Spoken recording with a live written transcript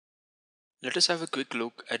Let us have a quick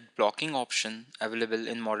look at blocking option available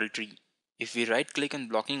in model tree. If we right click on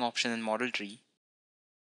blocking option in model tree,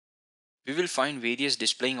 we will find various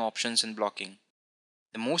displaying options in blocking.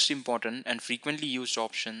 The most important and frequently used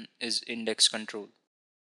option is index control.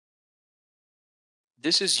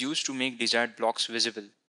 This is used to make desired blocks visible.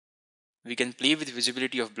 We can play with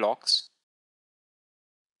visibility of blocks.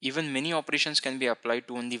 Even many operations can be applied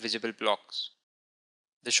to only visible blocks.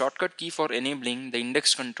 The shortcut key for enabling the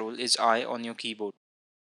index control is I on your keyboard.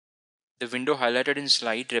 The window highlighted in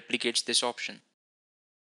slide replicates this option.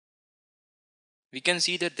 We can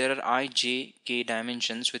see that there are I, J, K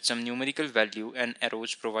dimensions with some numerical value and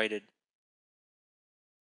arrows provided.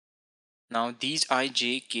 Now these I,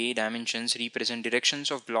 J, K dimensions represent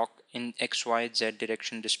directions of block in X, Y, Z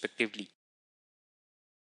direction respectively.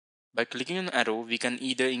 By clicking on arrow, we can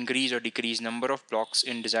either increase or decrease number of blocks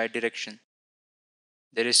in desired direction.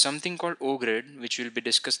 There is something called O-grid which will be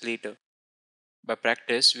discussed later. By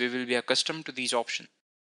practice, we will be accustomed to these options.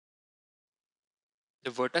 The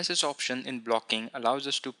vertices option in blocking allows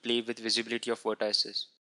us to play with visibility of vertices.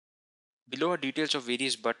 Below are details of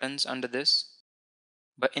various buttons under this.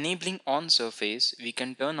 By enabling on surface, we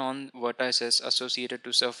can turn on vertices associated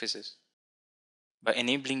to surfaces. By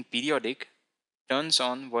enabling periodic, turns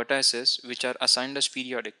on vertices which are assigned as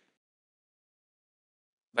periodic.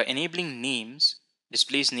 By enabling names,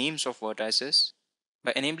 displays names of vertices.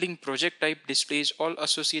 By enabling project type, displays all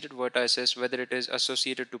associated vertices whether it is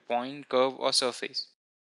associated to point, curve or surface.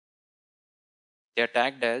 They are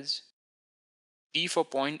tagged as P for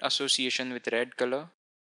point association with red color,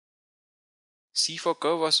 C for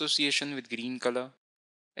curve association with green color,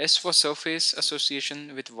 S for surface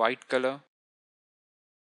association with white color,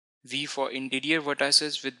 V for interior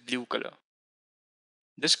vertices with blue color.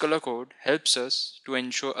 This color code helps us to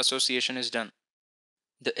ensure association is done.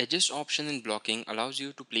 The edges option in blocking allows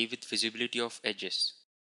you to play with visibility of edges.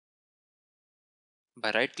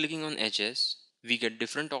 By right clicking on edges, we get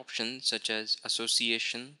different options such as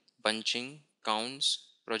association, bunching, counts,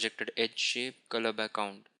 projected edge shape, color by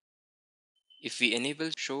count. If we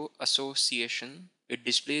enable show association, it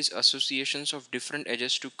displays associations of different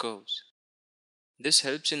edges to curves. This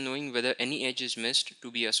helps in knowing whether any edge is missed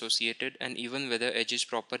to be associated and even whether edge is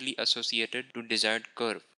properly associated to desired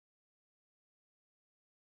curve.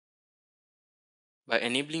 By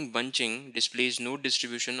enabling bunching, displays node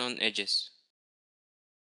distribution on edges.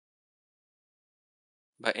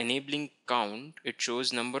 By enabling count, it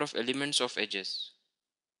shows number of elements of edges.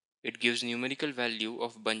 It gives numerical value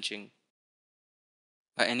of bunching.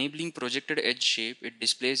 By enabling projected edge shape, it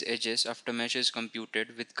displays edges after mesh is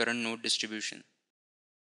computed with current node distribution.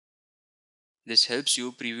 This helps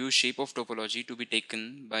you preview shape of topology to be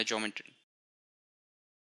taken by geometry.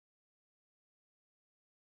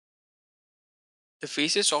 The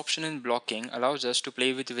faces option in blocking allows us to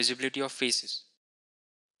play with visibility of faces.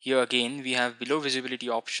 Here again we have below visibility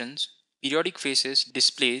options. Periodic faces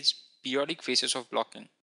displays periodic faces of blocking.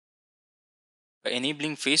 By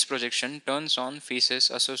enabling face projection, turns on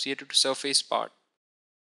faces associated to surface part.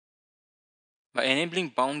 By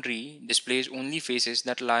enabling boundary, displays only faces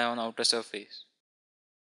that lie on outer surface.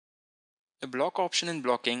 The block option in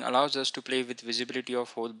blocking allows us to play with visibility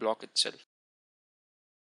of whole block itself.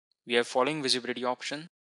 We have following visibility option: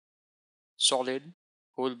 solid,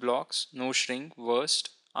 whole blocks, no shrink,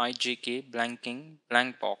 worst, IJK, blanking,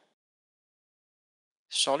 blank pop.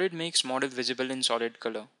 Solid makes model visible in solid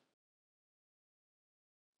color.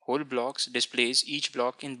 Whole blocks displays each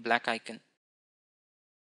block in black icon.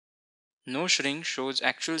 No shrink shows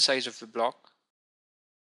actual size of the block.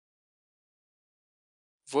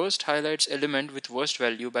 Worst highlights element with worst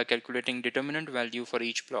value by calculating determinant value for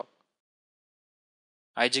each block.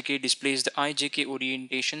 IJK displays the IJK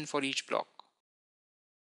orientation for each block.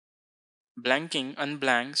 Blanking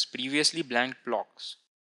unblanks previously blanked blocks.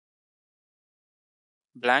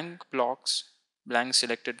 Blank blocks blank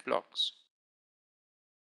selected blocks.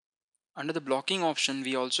 Under the blocking option,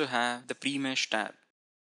 we also have the pre-mesh tab.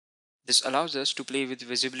 This allows us to play with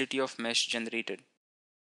visibility of mesh generated.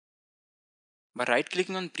 By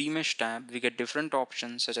right-clicking on pre-mesh tab, we get different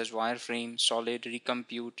options such as wireframe, solid,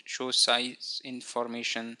 recompute, show size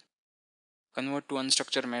information, convert to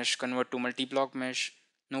unstructured mesh, convert to multi-block mesh,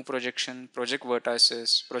 no projection, project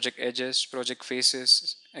vertices, project edges, project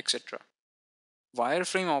faces, etc.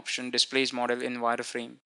 Wireframe option displays model in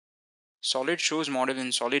wireframe. Solid shows model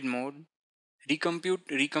in solid mode. Recompute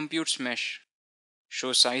recomputes mesh.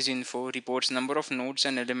 Shows size info, reports number of nodes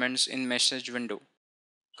and elements in message window.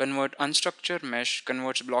 Convert unstructured mesh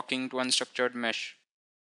converts blocking to unstructured mesh.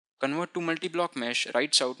 Convert to multi-block mesh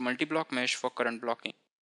writes out multi-block mesh for current blocking.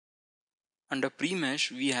 Under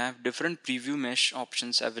pre-mesh, we have different preview mesh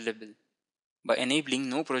options available. By enabling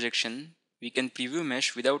no projection, we can preview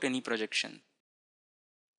mesh without any projection.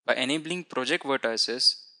 By enabling project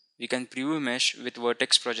vertices, we can preview mesh with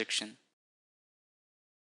vertex projection.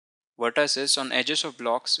 Vertices on edges of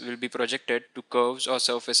blocks will be projected to curves or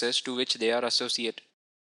surfaces to which they are associated.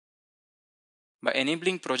 By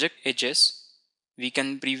enabling project edges, we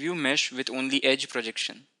can preview mesh with only edge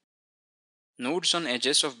projection. Nodes on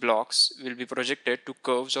edges of blocks will be projected to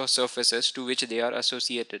curves or surfaces to which they are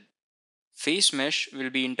associated. Face mesh will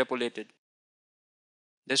be interpolated.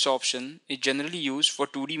 This option is generally used for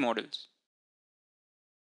 2D models.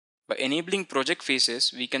 By enabling project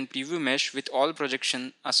faces, we can preview mesh with all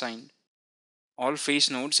projection assigned. All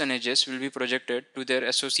face nodes and edges will be projected to their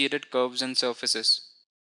associated curves and surfaces.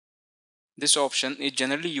 This option is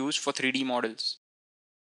generally used for 3D models.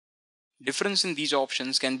 Difference in these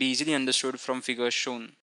options can be easily understood from figures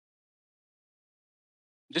shown.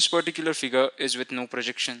 This particular figure is with no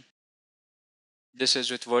projection. This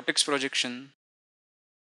is with vertex projection.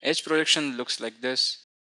 Edge projection looks like this,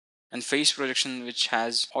 and face projection which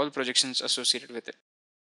has all projections associated with it.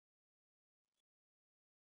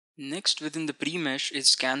 Next within the pre-mesh is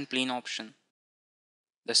scan plane option.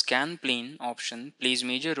 The scan plane option plays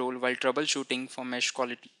major role while troubleshooting for mesh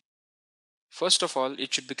quality. First of all,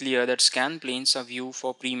 it should be clear that scan planes are viewed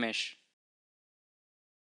for pre-mesh.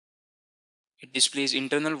 It displays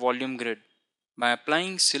internal volume grid. By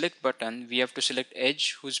applying select button, we have to select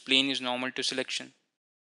edge whose plane is normal to selection.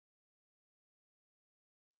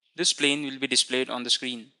 This plane will be displayed on the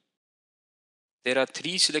screen. There are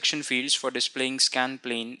 3 selection fields for displaying scan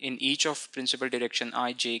plane in each of principal direction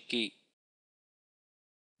I, J, K.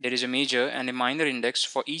 There is a major and a minor index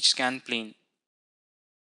for each scan plane.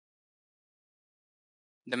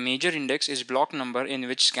 The major index is block number in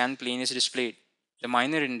which scan plane is displayed. The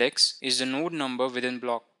minor index is the node number within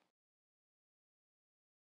block.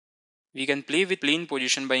 We can play with plane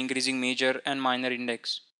position by increasing major and minor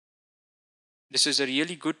index. This is a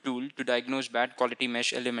really good tool to diagnose bad quality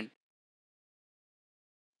mesh element.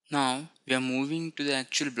 Now we are moving to the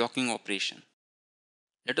actual blocking operation.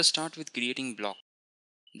 Let us start with creating block.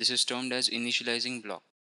 This is termed as initializing block.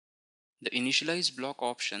 The initialize block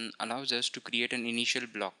option allows us to create an initial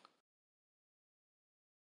block.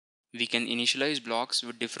 We can initialize blocks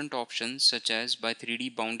with different options such as by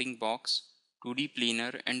 3D bounding box, 2D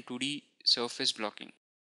planar and 2D surface blocking.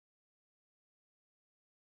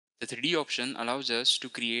 The 3D option allows us to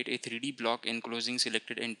create a 3D block enclosing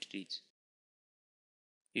selected entities.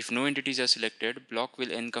 If no entities are selected, block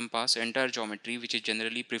will encompass entire geometry, which is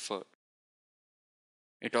generally preferred.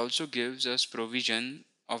 It also gives us provision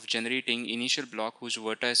of generating initial block whose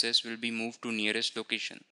vertices will be moved to nearest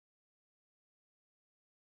location.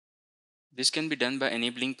 This can be done by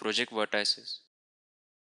enabling project vertices.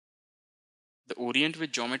 The orient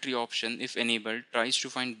with geometry option, if enabled, tries to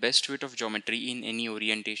find best fit of geometry in any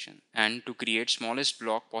orientation and to create smallest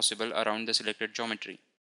block possible around the selected geometry.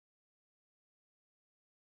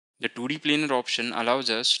 The 2D planar option allows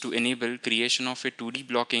us to enable creation of a 2D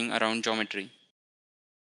blocking around geometry.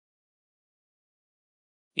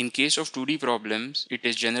 In case of 2D problems, it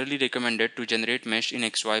is generally recommended to generate mesh in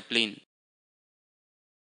XY plane.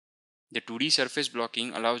 The 2D surface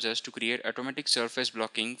blocking allows us to create automatic surface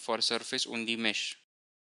blocking for surface only mesh.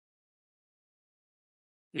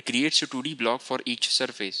 It creates a 2D block for each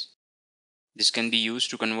surface. This can be used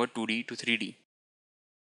to convert 2D to 3D.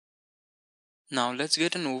 Now let's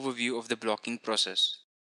get an overview of the blocking process.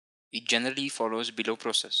 It generally follows below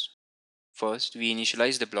process. First, we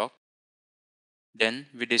initialize the block. Then,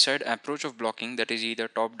 we decide approach of blocking, that is either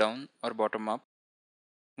top down or bottom up.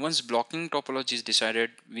 Once blocking topology is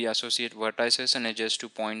decided, we associate vertices and edges to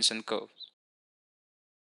points and curves.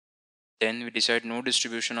 Then we decide node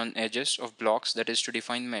distribution on edges of blocks, that is to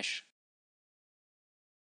define mesh.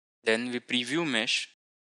 Then we preview mesh,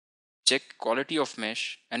 check quality of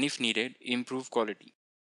mesh, and if needed, improve quality.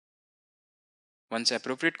 Once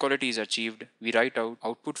appropriate quality is achieved, we write out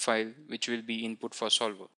output file which will be input for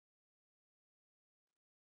solver.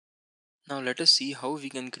 Now let us see how we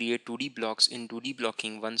can create 2D blocks in 2D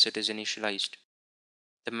blocking once it is initialized.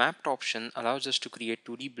 The mapped option allows us to create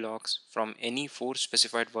 2D blocks from any 4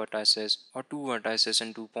 specified vertices or 2 vertices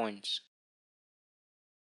and 2 points.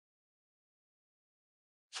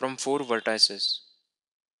 From 4 vertices,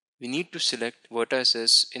 we need to select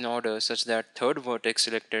vertices in order such that third vertex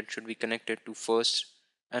selected should be connected to first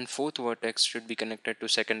and fourth vertex should be connected to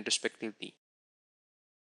second respectively.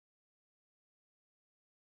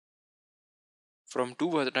 From 2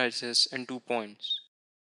 vertices and 2 points.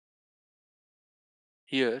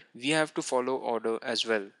 Here we have to follow order as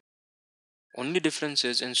well. Only difference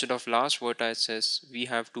is instead of last vertices, we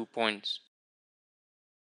have 2 points.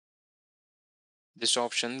 This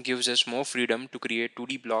option gives us more freedom to create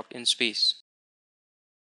 2D block in space.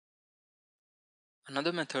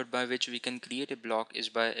 Another method by which we can create a block is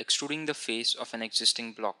by extruding the face of an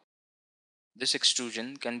existing block. This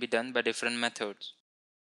extrusion can be done by different methods.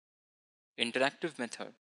 Interactive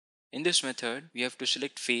method. In this method, we have to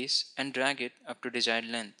select face and drag it up to desired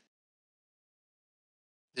length.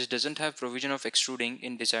 This doesn't have provision of extruding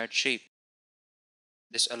in desired shape.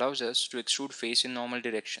 This allows us to extrude face in normal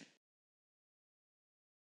direction.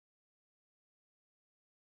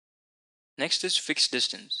 Next is fixed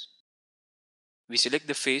distance. We select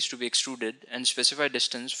the face to be extruded and specify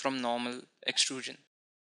distance from normal extrusion.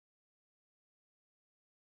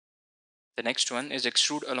 The next one is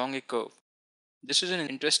extrude along a curve. This is an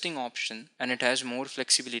interesting option and it has more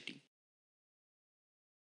flexibility.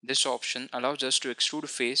 This option allows us to extrude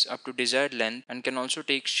face up to desired length and can also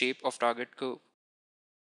take shape of target curve.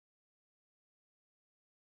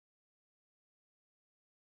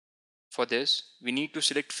 For this, we need to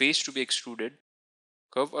select face to be extruded,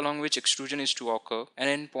 curve along which extrusion is to occur, and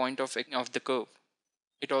end point of the curve.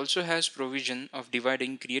 It also has provision of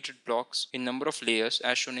dividing created blocks in number of layers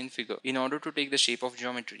as shown in figure in order to take the shape of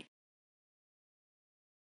geometry.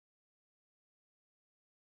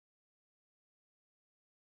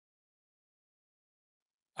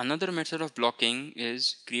 Another method of blocking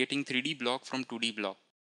is creating 3D block from 2D block.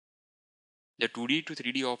 The 2D to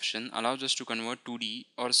 3D option allows us to convert 2D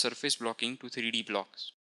or surface blocking to 3D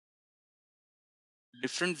blocks.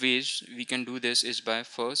 Different ways we can do this is by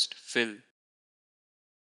first fill.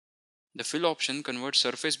 The fill option converts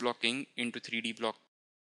surface blocking into 3D block.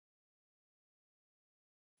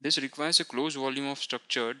 This requires a closed volume of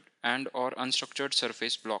structured and or unstructured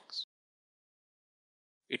surface blocks.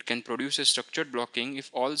 It can produce a structured blocking if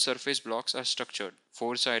all surface blocks are structured.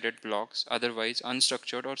 Four-sided blocks, otherwise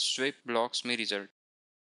unstructured or swept blocks may result.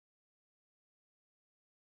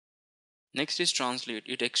 Next is translate.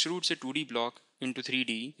 It extrudes a 2D block into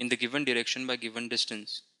 3D in the given direction by given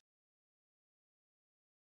distance.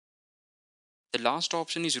 The last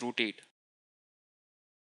option is rotate,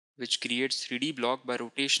 which creates 3D block by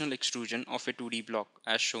rotational extrusion of a 2D block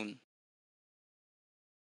as shown.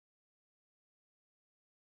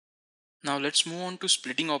 Now let's move on to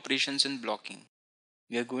splitting operations in blocking.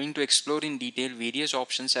 We are going to explore in detail various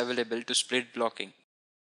options available to split blocking.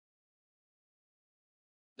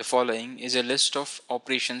 The following is a list of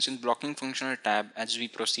operations in blocking functional tab as we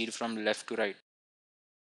proceed from left to right.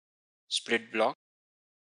 Split block,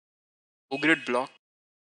 O-grid block,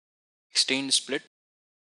 extend split,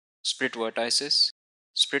 split vertices,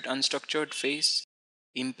 split unstructured face,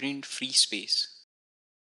 imprint free space.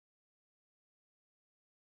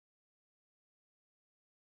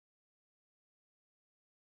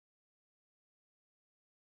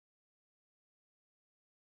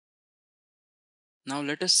 Now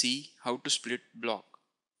let us see how to split block.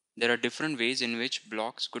 There are different ways in which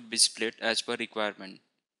blocks could be split as per requirement.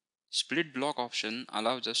 Split block option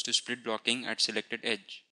allows us to split blocking at selected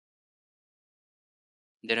edge.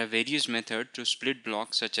 There are various methods to split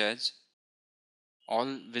blocks such as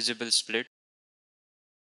all visible split,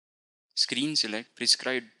 screen select,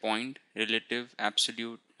 prescribed point, relative,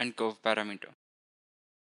 absolute, and curve parameter.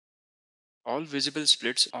 All visible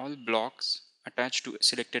splits all blocks attached to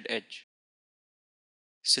selected edge.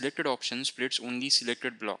 Selected option splits only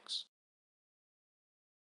selected blocks.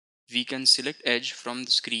 We can select edge from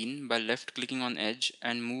the screen by left clicking on edge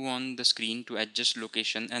and move on the screen to adjust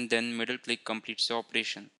location, and then middle click completes the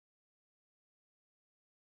operation.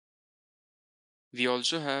 We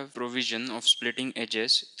also have provision of splitting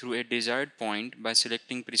edges through a desired point by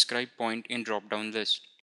selecting prescribed point in drop down list.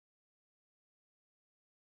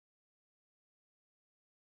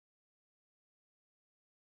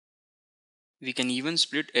 We can even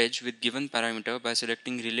split edge with given parameter by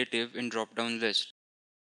selecting relative in drop down list.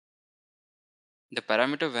 The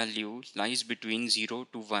parameter value lies between 0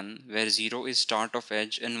 to 1, where 0 is start of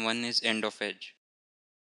edge and 1 is end of edge.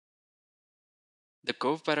 The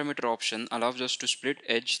curve parameter option allows us to split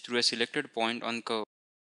edge through a selected point on curve.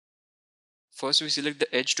 First we select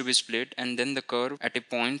the edge to be split and then the curve at a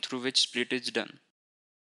point through which split is done.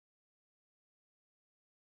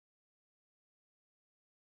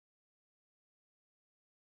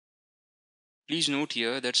 Please note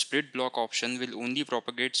here that split block option will only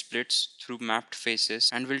propagate splits through mapped faces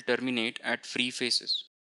and will terminate at free faces.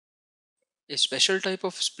 A special type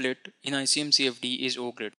of split in ICMCFD is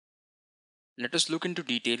O-grid. Let us look into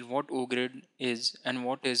detail what O-grid is and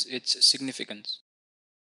what is its significance.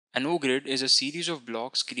 An O-grid is a series of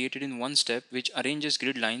blocks created in one step which arranges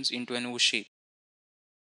grid lines into an O shape.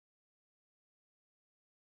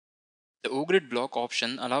 The O-grid block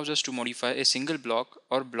option allows us to modify a single block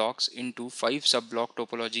or blocks into 5 sub-block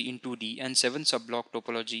topology in 2D and 7 sub-block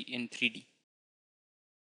topology in 3D.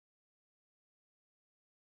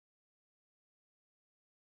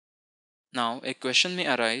 Now, a question may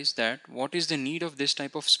arise that what is the need of this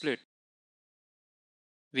type of split?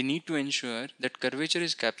 We need to ensure that curvature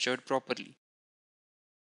is captured properly.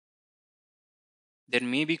 There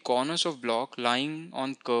may be corners of block lying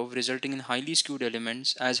on curve resulting in highly skewed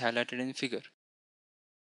elements as highlighted in figure.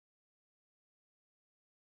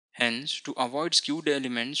 Hence, to avoid skewed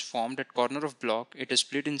elements formed at corner of block, it is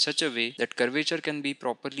split in such a way that curvature can be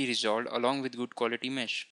properly resolved along with good quality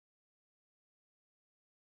mesh.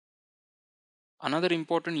 Another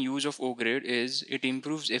important use of O-grade is it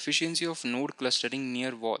improves efficiency of node clustering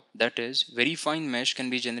near wall. That is, very fine mesh can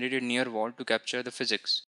be generated near wall to capture the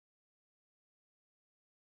physics.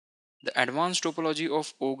 The advanced topology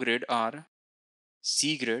of O-grid are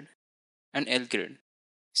C-grid and L-grid.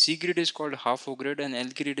 C-grid is called half O-grid and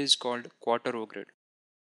L-grid is called quarter O-grid.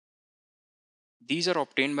 These are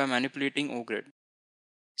obtained by manipulating O-grid.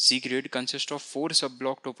 C-grid consists of 4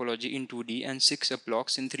 sub-block topology in 2D and 6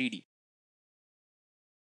 sub-blocks in 3D.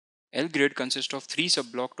 L-grid consists of 3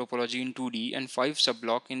 sub-block topology in 2D and 5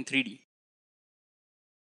 sub-block in 3D.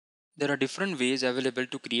 There are different ways available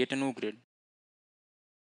to create an O-grid.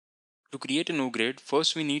 To create an O-grid,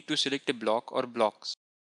 first we need to select a block or blocks.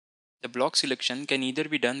 The block selection can either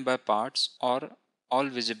be done by parts or all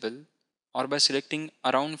visible or by selecting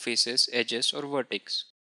around faces, edges or vertex.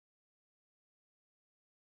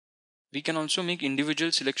 We can also make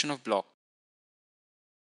individual selection of block.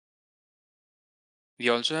 We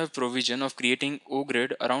also have provision of creating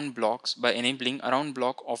O-grid around blocks by enabling around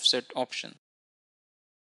block offset option.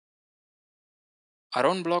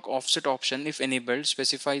 Around block offset option, if enabled,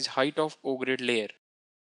 specifies height of O-grid layer.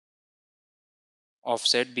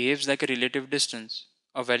 Offset behaves like a relative distance.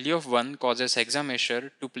 A value of 1 causes hexamesher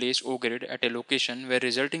to place O-grid at a location where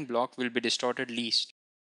resulting block will be distorted least.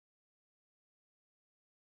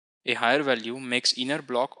 A higher value makes inner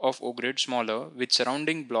block of O-grid smaller with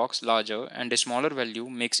surrounding blocks larger, and a smaller value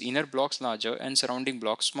makes inner blocks larger and surrounding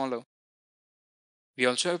blocks smaller. We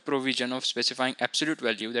also have provision of specifying absolute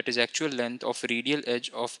value, that is actual length of radial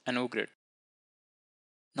edge of an O-grid.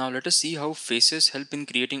 Now let us see how faces help in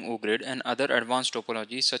creating O-grid and other advanced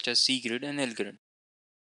topologies such as C-grid and L-grid.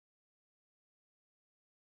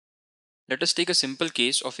 Let us take a simple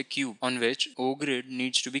case of a cube on which O-grid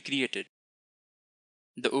needs to be created.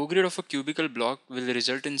 The O-grid of a cubical block will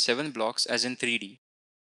result in 7 blocks as in 3D.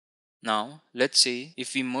 Now, let's say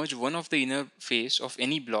if we merge one of the inner face of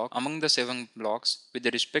any block among the 7 blocks with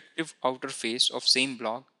the respective outer face of same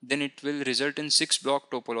block, then it will result in 6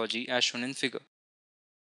 block topology as shown in figure.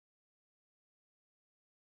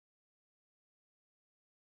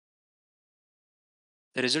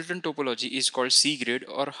 The resultant topology is called C-grid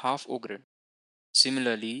or half O-grid.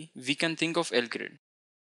 Similarly, we can think of L-grid.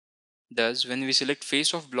 Thus, when we select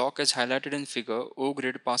face of block as highlighted in figure,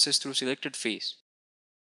 O-grid passes through selected face.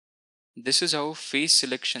 This is how face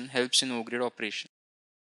selection helps in O-grid operation.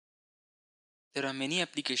 There are many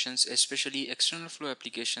applications, especially external flow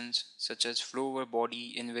applications such as flow over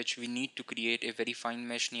body, in which we need to create a very fine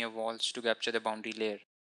mesh near walls to capture the boundary layer.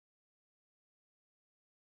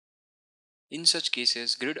 In such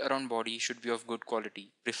cases, grid around body should be of good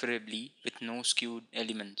quality, preferably with no skewed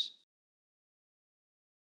elements.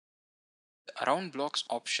 The around blocks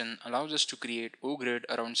option allows us to create O-grid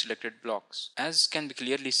around selected blocks. As can be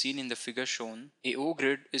clearly seen in the figure shown, a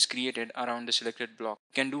O-grid is created around the selected block.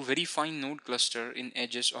 We can do very fine node cluster in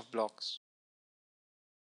edges of blocks.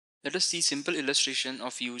 Let us see simple illustration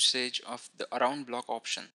of usage of the around block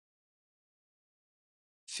option.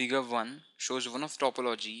 Figure 1 shows one of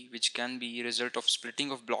topology which can be result of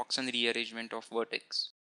splitting of blocks and rearrangement of vertex.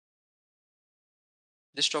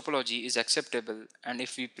 This topology is acceptable, and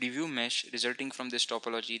if we preview mesh resulting from this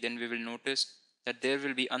topology, then we will notice that there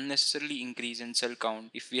will be unnecessarily increase in cell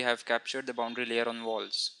count if we have captured the boundary layer on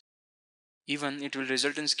walls. Even it will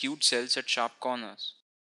result in skewed cells at sharp corners.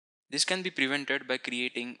 This can be prevented by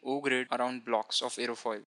creating O-grid around blocks of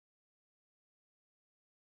aerofoil.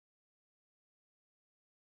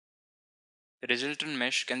 The resultant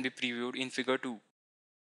mesh can be previewed in figure 2.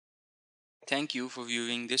 Thank you for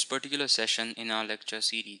viewing this particular session in our lecture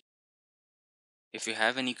series. If you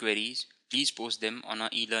have any queries, please post them on our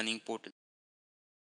e-learning portal.